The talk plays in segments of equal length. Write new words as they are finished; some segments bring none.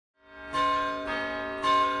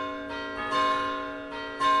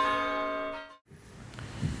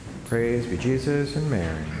Praise be Jesus and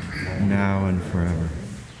Mary. Now and forever.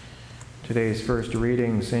 Today's first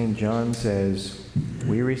reading, St. John says,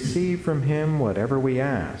 "We receive from him whatever we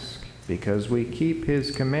ask, because we keep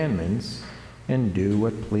his commandments and do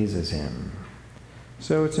what pleases him."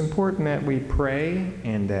 So it's important that we pray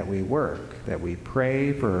and that we work, that we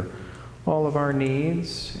pray for all of our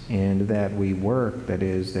needs and that we work, that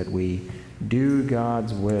is, that we do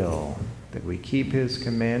God's will, that we keep his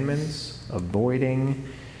commandments, avoiding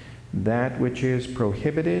that which is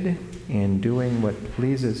prohibited and doing what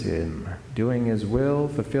pleases him, doing his will,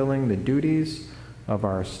 fulfilling the duties of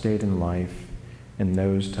our state in life and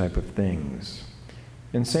those type of things.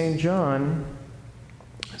 And St. John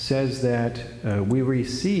says that we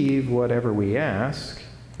receive whatever we ask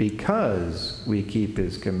because we keep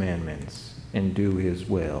his commandments and do his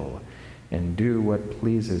will and do what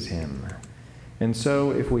pleases him. And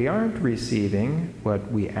so if we aren't receiving what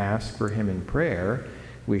we ask for him in prayer,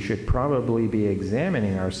 we should probably be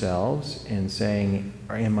examining ourselves and saying,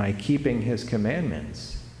 am I keeping his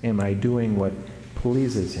commandments? Am I doing what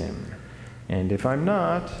pleases him? And if I'm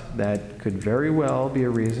not, that could very well be a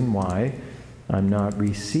reason why I'm not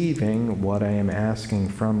receiving what I am asking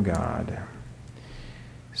from God.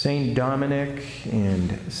 Saint Dominic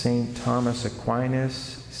and Saint Thomas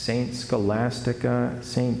Aquinas, Saint Scholastica,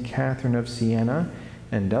 Saint Catherine of Siena,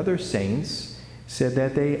 and other saints said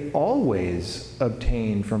that they always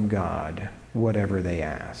obtained from God whatever they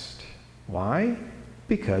asked. Why?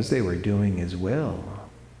 Because they were doing his will.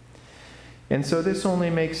 And so this only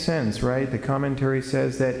makes sense, right? The commentary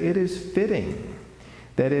says that it is fitting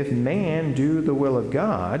that if man do the will of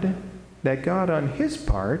God, that God on his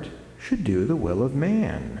part should do the will of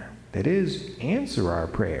man. That is, answer our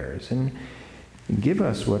prayers and give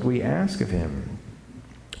us what we ask of him,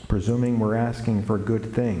 presuming we're asking for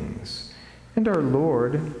good things. And our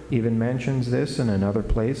Lord even mentions this in another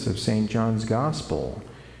place of St. John's Gospel.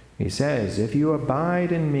 He says, "If you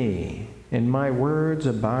abide in me, and my words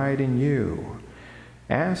abide in you,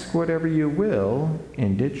 ask whatever you will,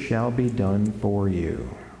 and it shall be done for you."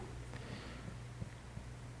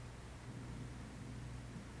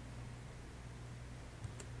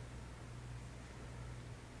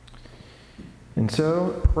 And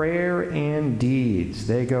so prayer and deeds,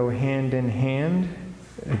 they go hand in hand.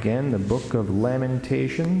 Again, the book of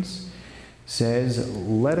Lamentations says,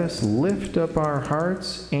 "Let us lift up our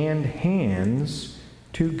hearts and hands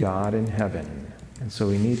to God in heaven." And so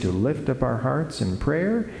we need to lift up our hearts in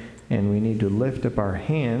prayer, and we need to lift up our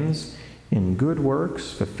hands in good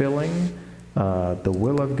works, fulfilling the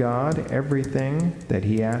will of God, everything that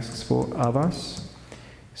he asks for of us.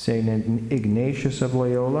 St Ignatius of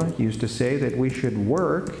Loyola used to say that we should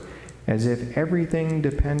work as if everything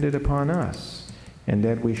depended upon us, and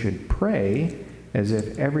that we should pray as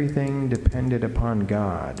if everything depended upon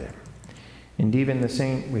God. And even the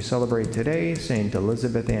saint we celebrate today, St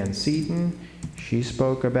Elizabeth Ann Seton, she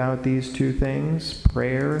spoke about these two things,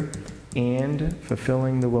 prayer and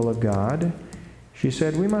fulfilling the will of God. She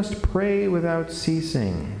said, "We must pray without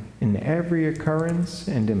ceasing in every occurrence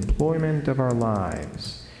and employment of our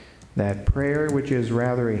lives. That prayer which is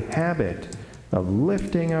rather a habit of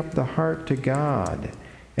lifting up the heart to God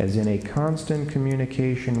as in a constant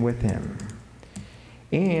communication with him."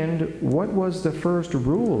 And what was the first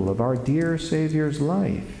rule of our dear Savior's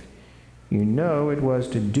life? You know it was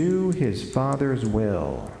to do his Father's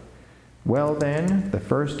will. Well then, the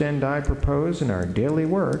first end I propose in our daily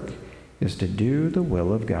work is to do the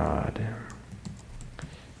will of God.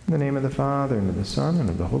 In the name of the Father, and of the Son, and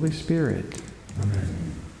of the Holy Spirit. Amen.